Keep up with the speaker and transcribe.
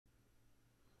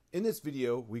In this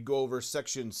video, we go over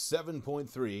section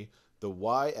 7.3, the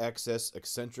Y-axis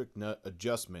eccentric nut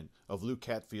adjustment of Luke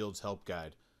Hatfield's help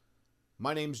guide.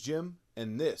 My name's Jim,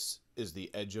 and this is the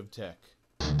Edge of Tech.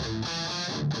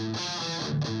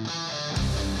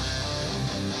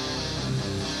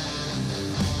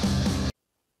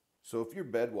 So if your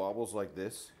bed wobbles like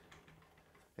this,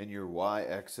 and your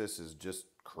Y-axis is just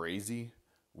crazy,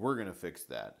 we're going to fix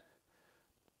that.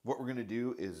 What we're going to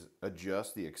do is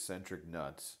adjust the eccentric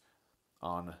nuts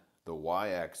on the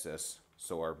Y-axis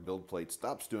so our build plate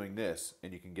stops doing this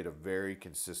and you can get a very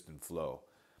consistent flow.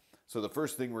 So the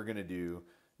first thing we're going to do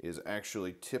is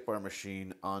actually tip our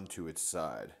machine onto its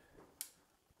side.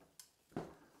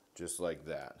 Just like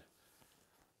that.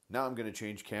 Now I'm going to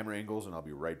change camera angles and I'll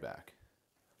be right back.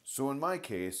 So in my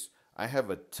case, I have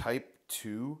a Type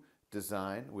 2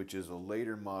 design, which is a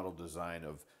later model design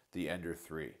of the Ender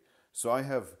 3. So I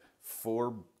have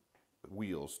 4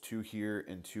 wheels, 2 here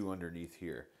and 2 underneath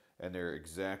here, and they're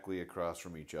exactly across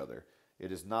from each other.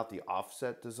 It is not the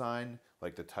offset design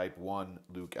like the Type 1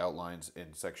 Luke outlines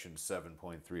in section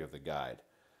 7.3 of the guide.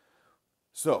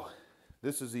 So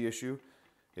this is the issue.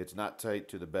 It's not tight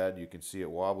to the bed. You can see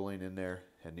it wobbling in there,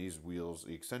 and these wheels,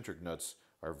 the eccentric nuts,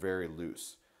 are very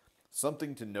loose.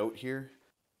 Something to note here.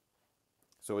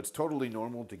 So it's totally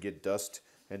normal to get dust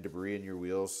and debris in your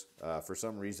wheels. For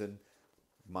some reason,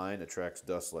 mine attracts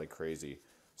dust like crazy.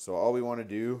 So all we want to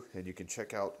do, and you can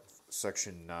check out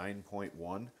section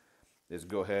 9.1, is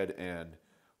go ahead and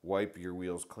wipe your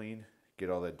wheels clean, get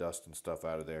all that dust and stuff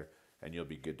out of there, and you'll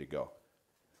be good to go.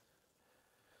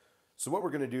 So what we're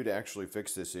going to do to actually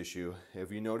fix this issue,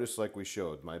 if you notice like we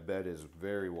showed, my bed is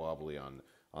very wobbly on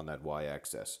that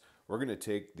Y-axis. We're going to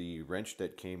take the wrench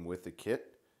that came with the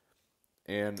kit,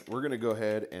 and we're going to go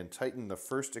ahead and tighten the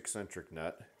first eccentric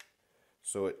nut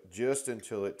so it just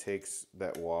until it takes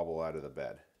that wobble out of the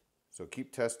bed. So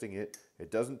keep testing it.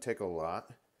 It doesn't take a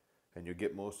lot, and you'll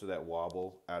get most of that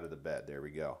wobble out of the bed. There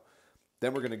we go.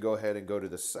 Then we're going to go ahead and go to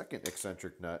the second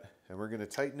eccentric nut, and we're going to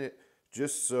tighten it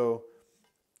just so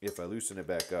if I loosen it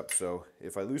back up. So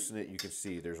if I loosen it, you can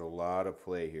see there's a lot of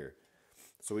play here.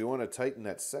 So we want to tighten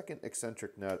that second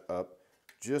eccentric nut up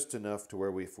just enough to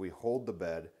where if we hold the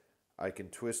bed, I can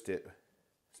twist it.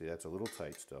 See, that's a little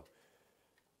tight still.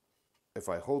 If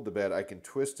I hold the bed, I can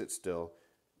twist it still,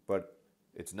 but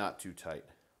it's not too tight.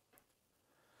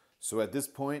 So at this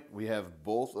point, we have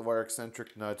both of our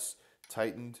eccentric nuts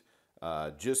tightened,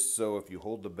 just so if you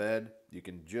hold the bed, you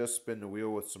can just spin the wheel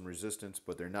with some resistance,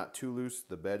 but they're not too loose.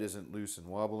 The bed isn't loose and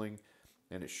wobbling,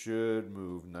 and it should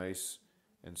move nice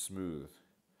and smooth,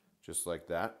 just like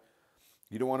that.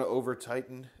 You don't want to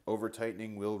over-tighten.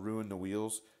 Over-tightening will ruin the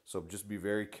wheels, so just be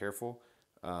very careful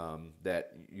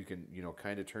that you can,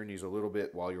 kind of turn these a little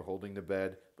bit while you're holding the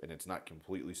bed, and it's not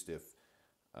completely stiff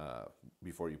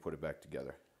before you put it back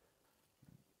together.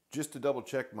 Just to double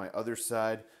check my other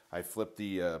side, I flipped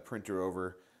the printer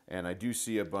over, and I do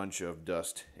see a bunch of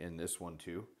dust in this one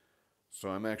too. So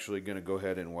I'm actually going to go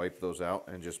ahead and wipe those out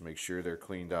and just make sure they're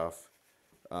cleaned off.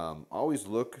 Always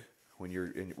look when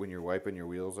you're wiping your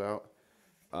wheels out.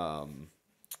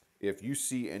 If you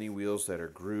see any wheels that are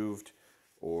grooved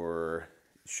or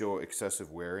show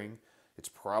excessive wearing, it's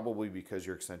probably because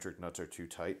your eccentric nuts are too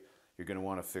tight. You're going to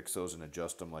want to fix those and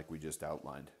adjust them like we just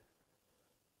outlined.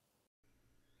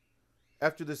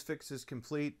 After this fix is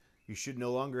complete, you should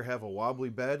no longer have a wobbly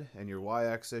bed and your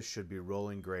Y-axis should be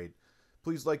rolling great.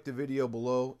 Please like the video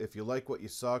below. If you like what you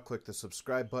saw, click the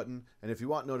subscribe button. And if you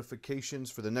want notifications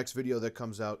for the next video that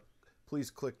comes out, please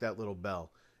click that little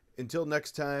bell. Until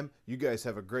next time, you guys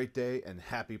have a great day and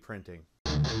happy printing.